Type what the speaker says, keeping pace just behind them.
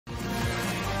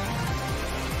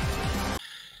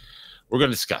we're going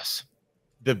to discuss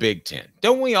the Big Ten.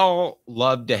 Don't we all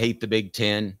love to hate the Big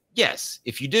Ten? Yes.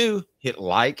 If you do, hit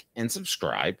like and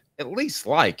subscribe. At least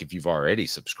like if you've already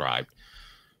subscribed.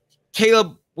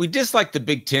 Caleb, we dislike the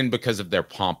Big Ten because of their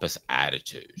pompous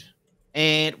attitude.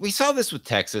 And we saw this with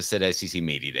Texas at SEC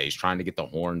Media Days, trying to get the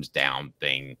horns down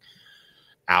thing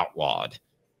outlawed.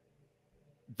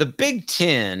 The Big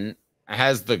Ten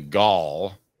has the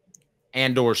gall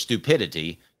and or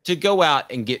stupidity to go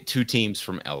out and get 2 teams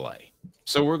from LA.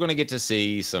 So we're going to get to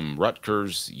see some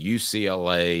Rutgers,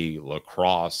 UCLA,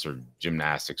 lacrosse, or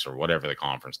gymnastics, or whatever the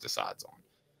conference decides on.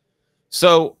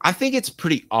 So I think it's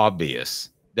pretty obvious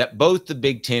that both the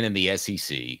Big Ten and the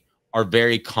SEC are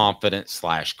very confident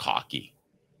 / cocky,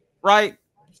 right?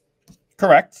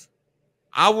 Correct.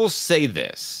 I will say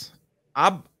this.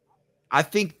 I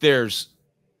think there's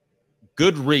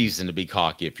good reason to be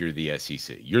cocky if you're the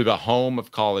SEC. You're the home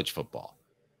of college football.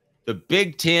 The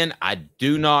Big Ten, I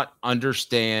do not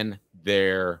understand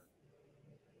their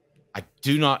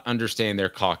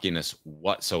cockiness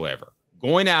whatsoever.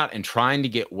 Going out and trying to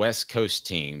get West Coast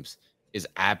teams is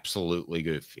absolutely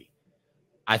goofy.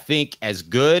 I think as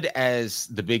good as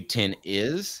the Big Ten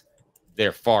is,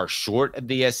 they're far short of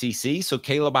the SEC. So,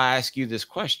 Caleb, I ask you this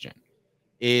question.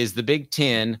 Is the Big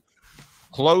Ten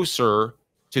closer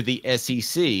to the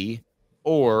SEC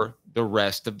or the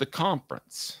rest of the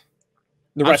conference?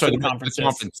 The rest of the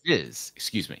conference is,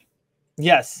 excuse me.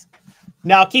 Yes.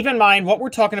 Now, keep in mind, what we're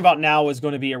talking about now is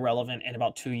going to be irrelevant in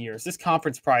about 2 years. This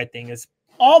conference pride thing is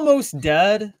almost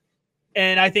dead,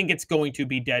 and I think it's going to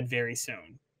be dead very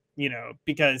soon,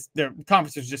 because the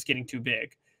conference is just getting too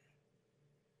big.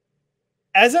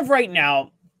 As of right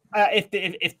now,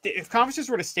 if conferences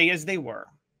were to stay as they were,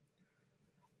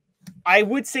 I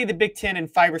would say the Big Ten in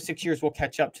 5 or 6 years will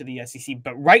catch up to the SEC.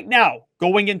 But right now,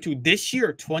 going into this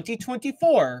year,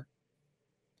 2024,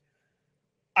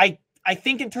 I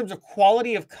think in terms of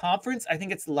quality of conference, I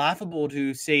think it's laughable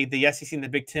to say the SEC and the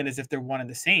Big Ten as if they're one and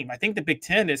the same. I think the Big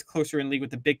Ten is closer in league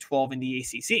with the Big 12 and the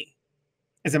ACC.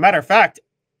 As a matter of fact,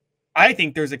 I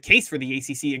think there's a case for the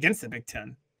ACC against the Big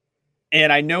Ten.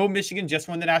 And I know Michigan just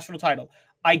won the national title.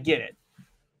 I get it.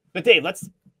 But Dave,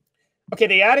 okay,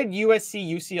 they added USC,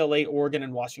 UCLA, Oregon,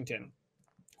 and Washington.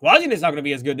 Washington's not going to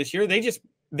be as good this year. They just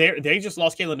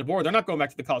lost Kalen DeBoer. They're not going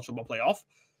back to the college football playoff.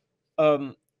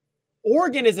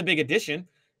 Oregon is a big addition.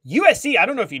 USC, I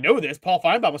don't know if you know this. Paul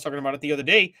Feinbaum was talking about it the other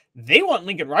day. They want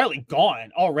Lincoln Riley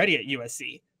gone already at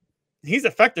USC. He's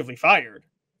effectively fired.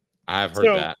 I've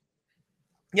heard that.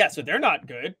 Yeah, so they're not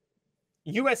good.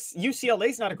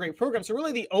 UCLA's not a great program. So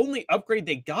really the only upgrade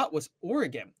they got was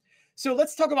Oregon. So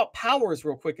let's talk about powers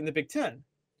real quick in the Big Ten.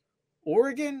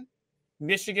 Oregon,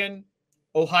 Michigan,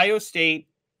 Ohio State,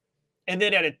 and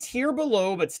then at a tier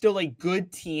below, but still a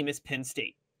good team, is Penn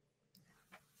State.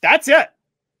 That's it.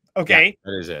 Okay.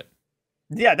 Yeah, that is it.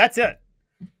 Yeah, that's it.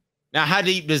 Now, how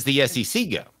deep does the SEC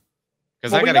go?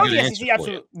 Because I got a good answer for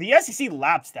you. The SEC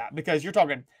laps that because you're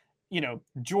talking,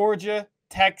 Georgia,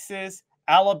 Texas,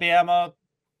 Alabama,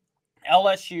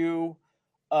 LSU.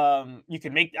 You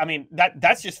can make.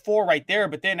 That's just 4 right there.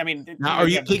 But then, now, are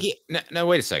you picking? No,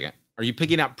 wait a second. Are you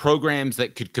picking out programs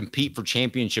that could compete for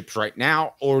championships right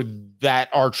now, or that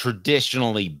are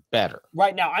traditionally better?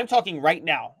 Right now, I'm talking right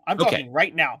now. Talking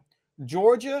right now.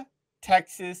 Georgia,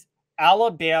 Texas,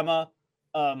 Alabama,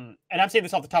 and I'm saying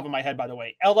this off the top of my head, by the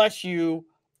way. LSU,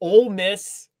 Ole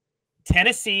Miss,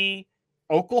 Tennessee,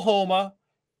 Oklahoma.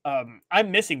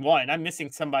 I'm missing one. I'm missing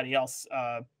somebody else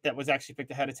that was actually picked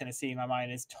ahead of Tennessee. My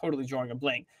mind is totally drawing a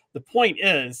blank. The point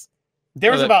is,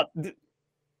 there's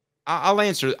I'll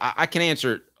answer. I can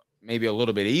answer it maybe a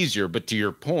little bit easier, but to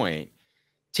your point,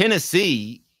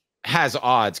 Tennessee has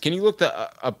odds. Can you look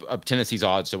up Tennessee's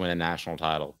odds to win a national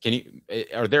title?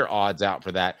 Are there odds out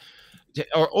for that,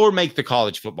 or make the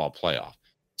college football playoff?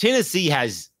 Tennessee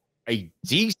has a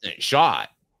decent shot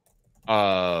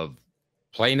of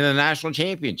playing in the national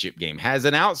championship game. Has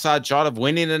an outside shot of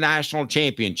winning the national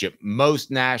championship. Most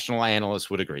national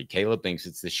analysts would agree. Caleb thinks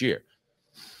it's this year.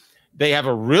 They have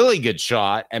a really good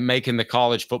shot at making the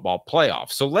college football playoff.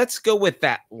 So let's go with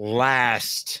that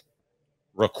last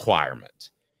requirement.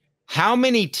 How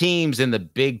many teams in the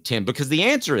Big Ten, because the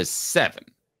answer is 7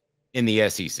 in the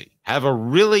SEC, have a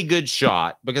really good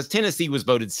shot, because Tennessee was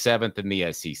voted 7th in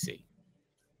the SEC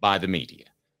by the media.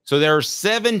 So there are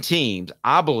 7 teams,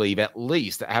 I believe, at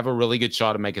least, that have a really good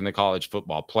shot of making the college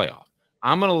football playoff.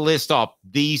 I'm going to list off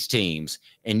these teams,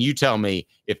 and you tell me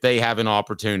if they have an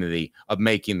opportunity of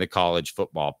making the college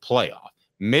football playoff.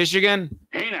 Michigan?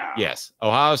 Hey now. Yes.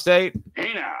 Ohio State?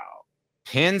 Hey now.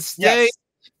 Penn State?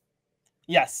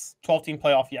 Yes. 12-team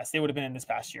playoff, yes. They would have been in this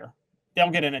past year. They'll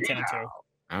get in at 10-2.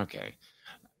 Okay.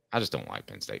 I just don't like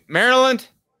Penn State. Maryland?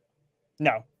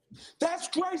 No. That's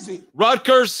crazy.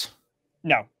 Rutgers?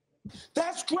 No.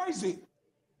 That's crazy.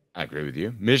 I agree with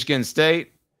you. Michigan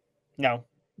State? No.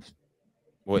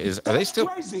 What is? Are they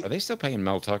still paying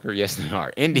Mel Tucker? Yes, they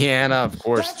are. Indiana, of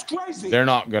course. That's crazy. They're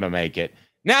not going to make it.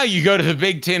 Now you go to the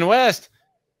Big Ten West.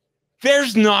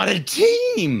 There's not a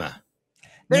team.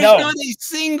 There's not a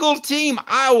single team.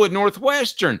 Iowa,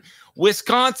 Northwestern,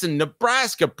 Wisconsin,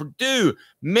 Nebraska, Purdue,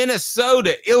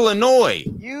 Minnesota, Illinois.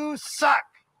 You suck,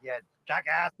 you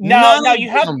jackass. None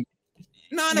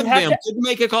of them could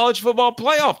make a college football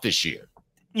playoff this year.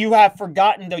 You have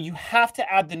forgotten, though. You have to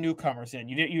add the newcomers in.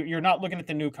 You're not looking at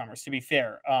the newcomers, to be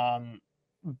fair.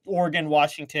 Oregon,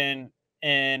 Washington,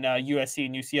 and USC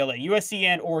and UCLA. USC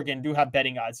and Oregon do have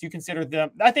betting odds. You consider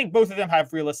them. I think both of them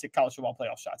have realistic college football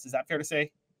playoff shots. Is that fair to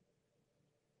say?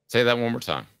 Say that one more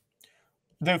time.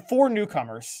 The 4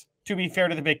 newcomers, to be fair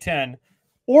to the Big Ten,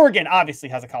 Oregon obviously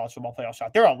has a college football playoff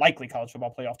shot. They're a likely college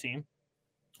football playoff team.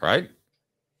 Right.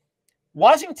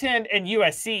 Washington and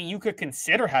USC, you could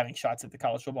consider having shots at the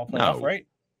college football playoff, right?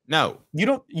 No. You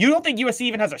don't think USC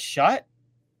even has a shot?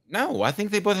 No, I think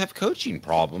they both have coaching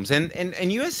problems. And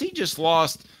USC just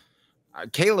lost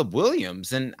Caleb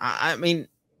Williams. And I mean,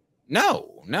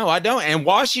 no, I don't. And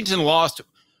Washington lost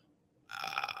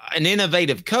an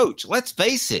innovative coach. Let's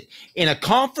face it. In a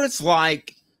conference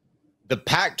like the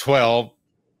Pac-12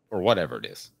 or whatever it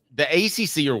is, the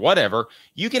ACC or whatever,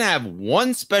 you can have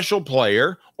one special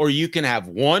player or you can have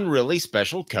one really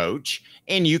special coach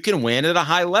and you can win at a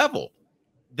high level.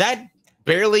 That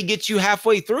barely gets you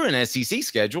halfway through an SEC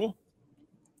schedule.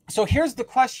 So here's the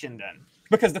question then,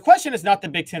 because the question is not the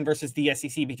Big Ten versus the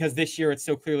SEC, because this year it's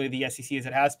so clearly the SEC as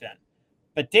it has been.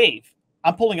 But Dave,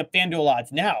 I'm pulling up FanDuel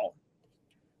odds now.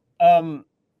 1,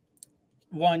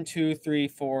 2, 3,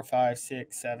 4, 5,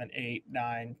 6, 7, 8,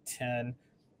 9, 10.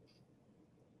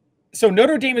 So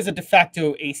Notre Dame is a de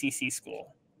facto ACC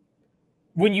school.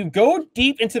 When you go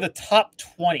deep into the top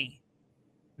 20,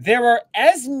 there are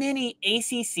as many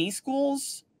ACC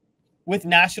schools with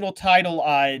national title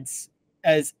odds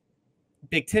as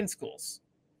Big Ten schools.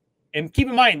 And keep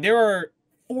in mind, there are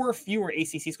 4 fewer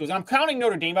ACC schools. And I'm counting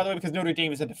Notre Dame, by the way, because Notre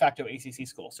Dame is a de facto ACC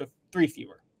school. So 3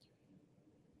 fewer.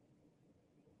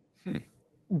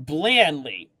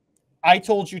 Blandly, I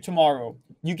told you tomorrow,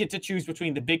 you get to choose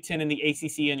between the Big Ten and the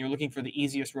ACC, and you're looking for the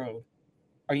easiest road.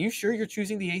 Are you sure you're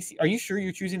choosing the ACC? Are you sure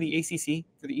you're choosing the ACC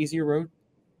for the easier road?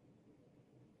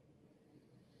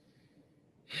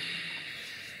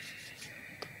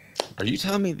 Are you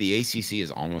telling me the ACC is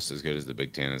almost as good as the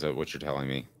Big Ten? Is that what you're telling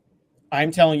me?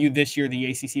 I'm telling you this year the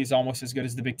ACC is almost as good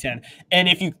as the Big Ten. And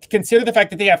if you consider the fact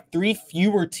that they have 3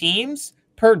 fewer teams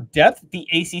per depth, the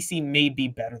ACC may be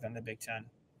better than the Big Ten.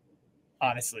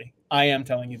 Honestly, I am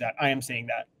telling you that. I am saying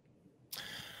that.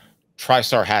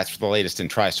 TriStar hats for the latest in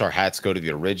TriStar hats. Go to the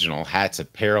original hats,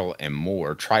 apparel, and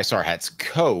more.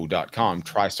 TriStarHatsCo.com.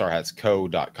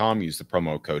 TriStarHatsCo.com. Use the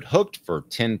promo code HOOKED for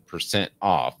 10%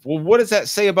 off. Well, what does that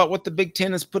say about what the Big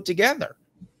Ten has put together?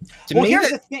 To me, here's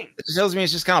the thing. It tells me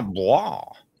it's just kind of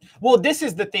blah. Well, this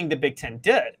is the thing the Big Ten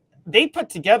did. They put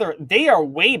together, they are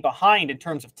way behind in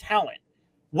terms of talent.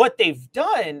 What they've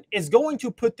done is going to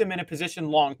put them in a position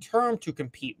long-term to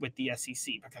compete with the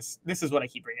SEC, because this is what I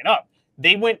keep bringing up.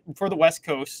 They went for the West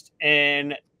Coast,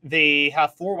 and they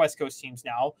have 4 West Coast teams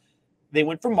now. They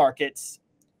went for markets.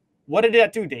 What did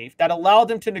that do, Dave? That allowed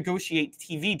them to negotiate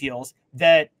TV deals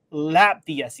that lap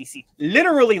the SEC.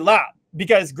 Literally lap.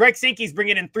 Because Greg Sankey's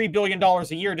bringing in $3 billion a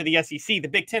year to the SEC. The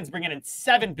Big Ten's bringing in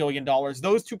 $7 billion.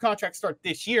 Those 2 contracts start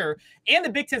this year. And the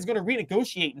Big Ten's going to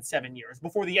renegotiate in 7 years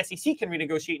before the SEC can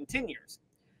renegotiate in 10 years.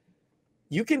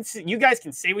 You guys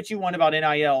can say what you want about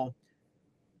NIL.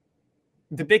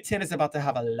 The Big Ten is about to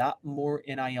have a lot more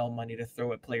NIL money to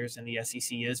throw at players than the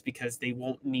SEC is, because they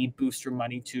won't need booster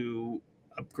money to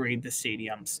upgrade the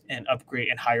stadiums and upgrade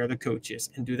and hire the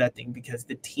coaches and do that thing, because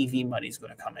the TV money is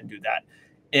going to come and do that.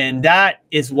 And that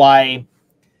is why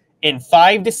in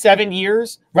 5 to 7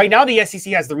 years, right now the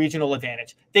SEC has the regional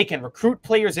advantage. They can recruit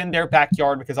players in their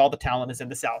backyard because all the talent is in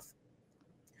the South.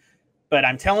 But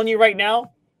I'm telling you right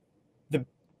now, the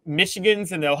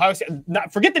Michigans and the Ohio State,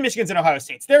 forget the Michigans and Ohio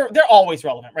States. They're always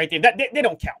relevant, right? They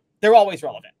don't count. They're always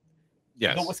relevant.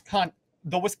 Yes. The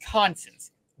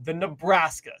Wisconsins, the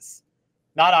Nebraskas,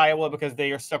 not Iowa, because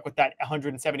they are stuck with that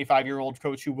 175-year-old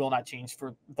coach who will not change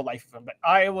for the life of him. But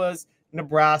Iowa's,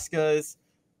 Nebraskas,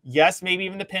 yes, maybe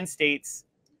even the Penn States,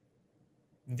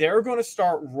 they're going to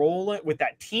start rolling with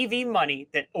that TV money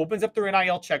that opens up their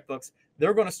NIL checkbooks.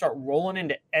 They're going to start rolling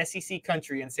into SEC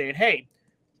country and saying, hey,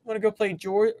 want to go play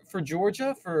for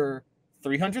Georgia for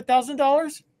 $300,000?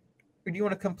 Or do you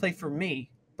want to come play for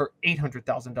me, for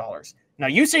 $800,000. Now,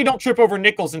 you say don't trip over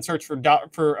nickels and search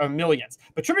for millions,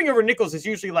 but tripping over nickels is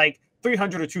usually like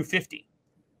 300 or 250.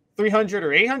 300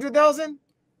 or 800,000,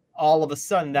 all of a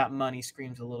sudden that money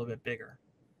screams a little bit bigger.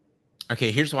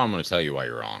 Okay, here's why I'm going to tell you why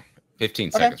you're wrong.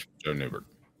 15 seconds from Joe Newbert.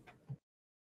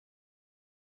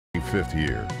 5th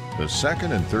year, the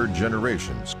second and third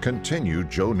generations continue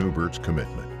Joe Newbert's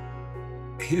commitment.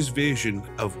 His vision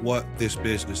of what this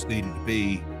business needed to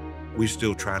be, we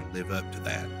still try to live up to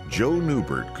that. Joe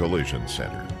Newbert Collision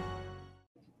Center.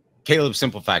 Caleb,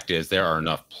 simple fact is there are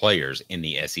enough players in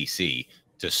the SEC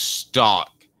to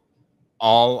stock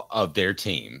all of their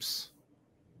teams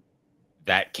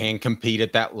that can compete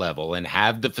at that level and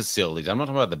have the facilities. I'm not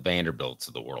talking about the Vanderbilts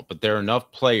of the world, but there are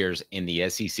enough players in the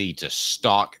SEC to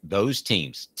stock those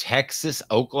teams, Texas,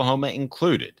 Oklahoma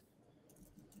included,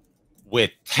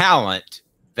 with talent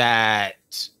that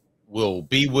will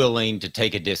be willing to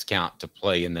take a discount to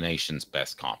play in the nation's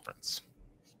best conference.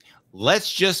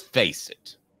 Let's just face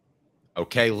it.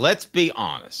 Okay, let's be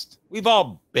honest. We've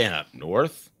all been up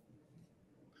north.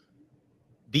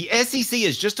 The SEC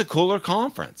is just a cooler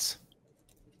conference.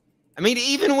 I mean,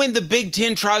 even when the Big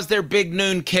Ten tries their big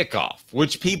noon kickoff,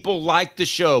 which people like the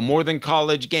show more than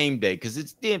College Game Day because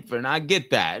it's different. I get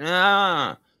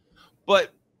that.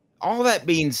 But all that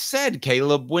being said,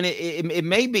 Caleb, when it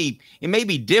may be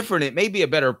different, it may be a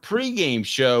better pregame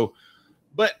show,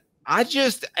 but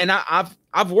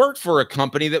I've worked for a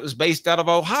company that was based out of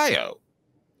Ohio.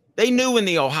 They knew when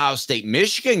the Ohio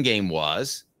State-Michigan game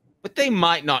was, but they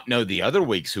might not know the other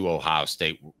weeks who Ohio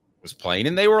State was playing,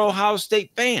 and they were Ohio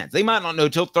State fans. They might not know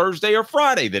till Thursday or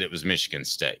Friday that it was Michigan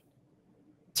State.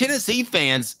 Tennessee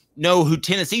fans know who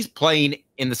Tennessee's playing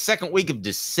in the second week of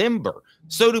December.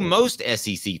 So do most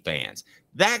SEC fans.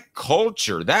 That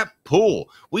culture, that pool,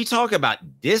 we talk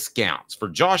about discounts for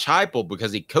Josh Heupel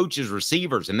because he coaches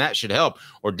receivers, and that should help,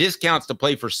 or discounts to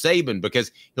play for Saban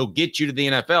because he'll get you to the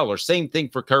NFL, or same thing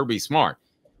for Kirby Smart.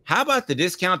 How about the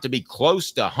discount to be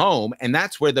close to home? And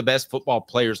that's where the best football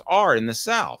players are in the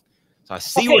South. So I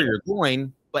see where you're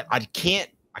going, but I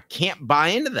can't buy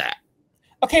into that.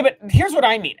 Okay, but here's what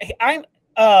I mean.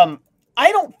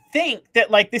 I don't think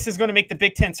that like this is going to make the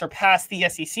Big Ten surpass the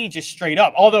SEC just straight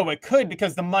up, although it could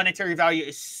because the monetary value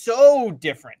is so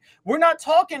different. We're not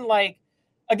talking like,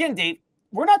 again, Dave,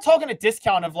 we're not talking a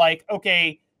discount of like,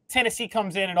 okay, Tennessee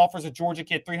comes in and offers a Georgia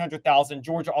kid $300,000.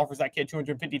 Georgia offers that kid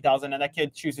 $250,000, and that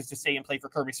kid chooses to stay and play for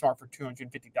Kirby Smart for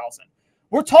 $250,000.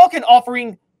 We're talking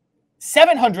offering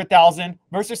 $700,000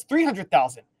 versus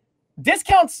 $300,000.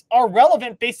 Discounts are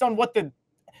relevant based on what the.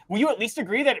 Will you at least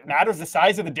agree that it matters the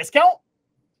size of the discount?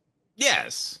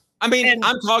 Yes. I mean,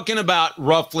 I'm talking about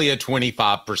roughly a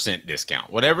 25%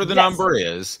 discount, whatever the number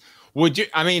is. Would you?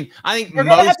 I mean, I think we're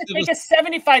going to have to take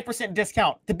a 75%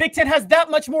 discount. The Big Ten has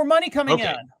that much more money coming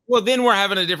in. Well, then we're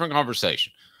having a different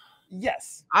conversation.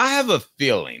 Yes. I have a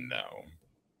feeling, though,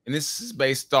 and this is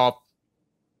based off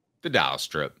the Dallas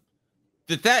Strip,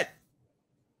 that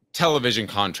television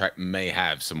contract may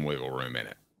have some wiggle room in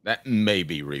it. That may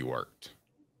be reworked.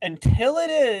 Until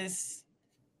it is,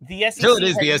 the SEC. Until it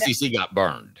is, the SEC got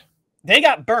burned. They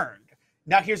got burned.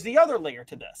 Now, here's the other layer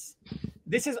to this.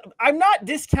 I'm not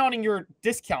discounting your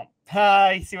discount.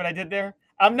 You see what I did there?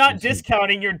 I'm not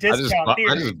discounting your discount.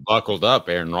 I just buckled up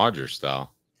Aaron Rodgers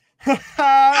style.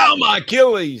 Ow, my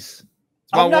Achilles.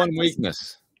 It's my one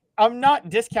weakness. I'm not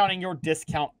discounting your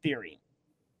discount theory.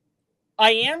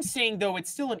 I am saying, though,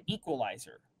 it's still an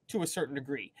equalizer to a certain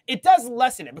degree. It does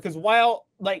lessen it because while,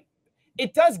 like,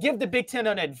 it does give the Big Ten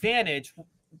an advantage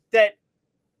that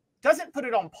doesn't put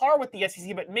it on par with the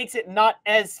SEC, but makes it not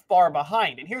as far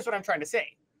behind. And here's what I'm trying to say.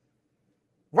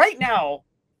 Right now,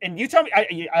 and you tell me, I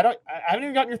haven't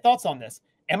even gotten your thoughts on this.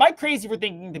 Am I crazy for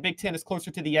thinking the Big Ten is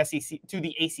closer to the SEC, to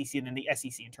the ACC than the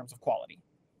SEC in terms of quality?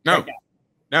 No, right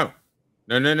now?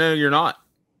 No, you're not.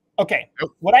 Okay.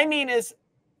 Nope. What I mean is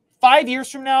 5 years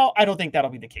from now, I don't think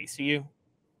that'll be the case. Do you?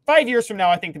 5 years from now,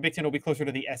 I think the Big Ten will be closer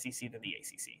to the SEC than the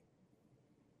ACC.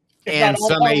 And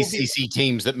some ACC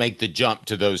teams that make the jump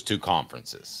to those two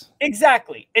conferences.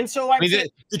 Exactly. And so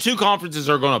the two conferences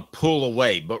are going to pull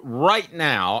away. But right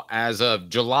now, as of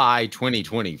July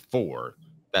 2024,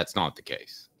 that's not the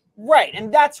case. Right.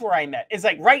 And that's where I'm at. It's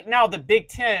like right now, the Big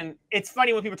Ten, it's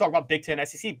funny when people talk about Big Ten,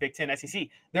 SEC, Big Ten, SEC.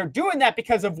 They're doing that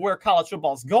because of where college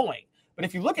football is going. But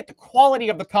if you look at the quality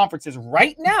of the conferences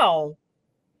right now,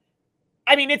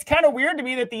 I mean, it's kind of weird to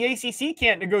me that the ACC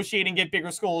can't negotiate and get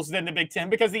bigger schools than the Big Ten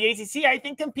because the ACC, I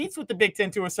think, competes with the Big Ten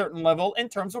to a certain level in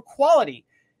terms of quality.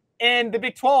 And the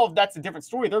Big 12, that's a different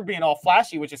story. They're being all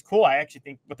flashy, which is cool. I actually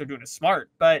think what they're doing is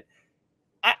smart. But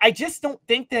I just don't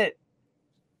think that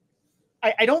 –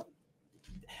 I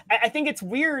I think it's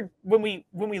weird when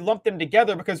we lump them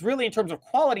together, because really in terms of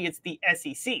quality, it's the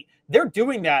SEC. They're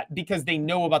doing that because they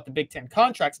know about the Big Ten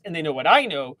contracts, and they know what I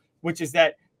know, which is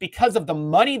that because of the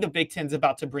money the Big Ten's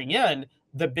about to bring in,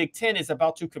 the Big Ten is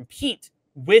about to compete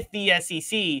with the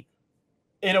SEC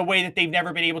in a way that they've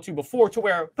never been able to before, to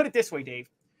where, put it this way, Dave,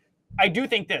 I do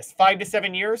think this, 5 to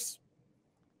 7 years,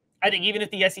 I think even if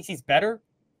the SEC's better,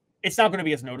 it's not going to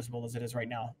be as noticeable as it is right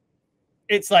now.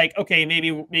 It's like, okay,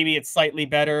 maybe it's slightly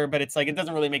better, but it's like, it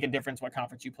doesn't really make a difference what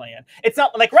conference you play in. It's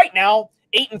not like right now,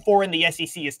 8-4 in the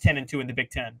SEC is 10-2 in the Big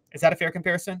Ten. Is that a fair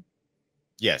comparison?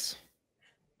 Yes.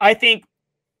 I think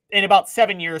in about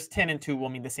 7 years, 10-2 will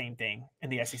mean the same thing in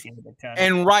the SEC and the Big Ten.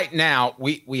 And right now,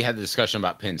 we had the discussion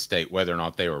about Penn State, whether or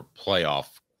not they were playoff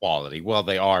quality. Well,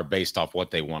 they are based off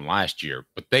what they won last year,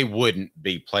 but they wouldn't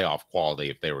be playoff quality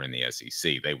if they were in the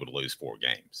SEC. They would lose 4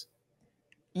 games.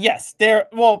 Yes,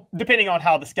 well, depending on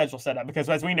how the schedule's set up, because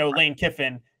as we know, Lane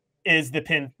Kiffin is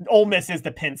Ole Miss is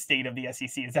the Penn State of the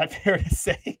SEC. Is that fair to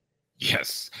say?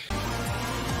 Yes.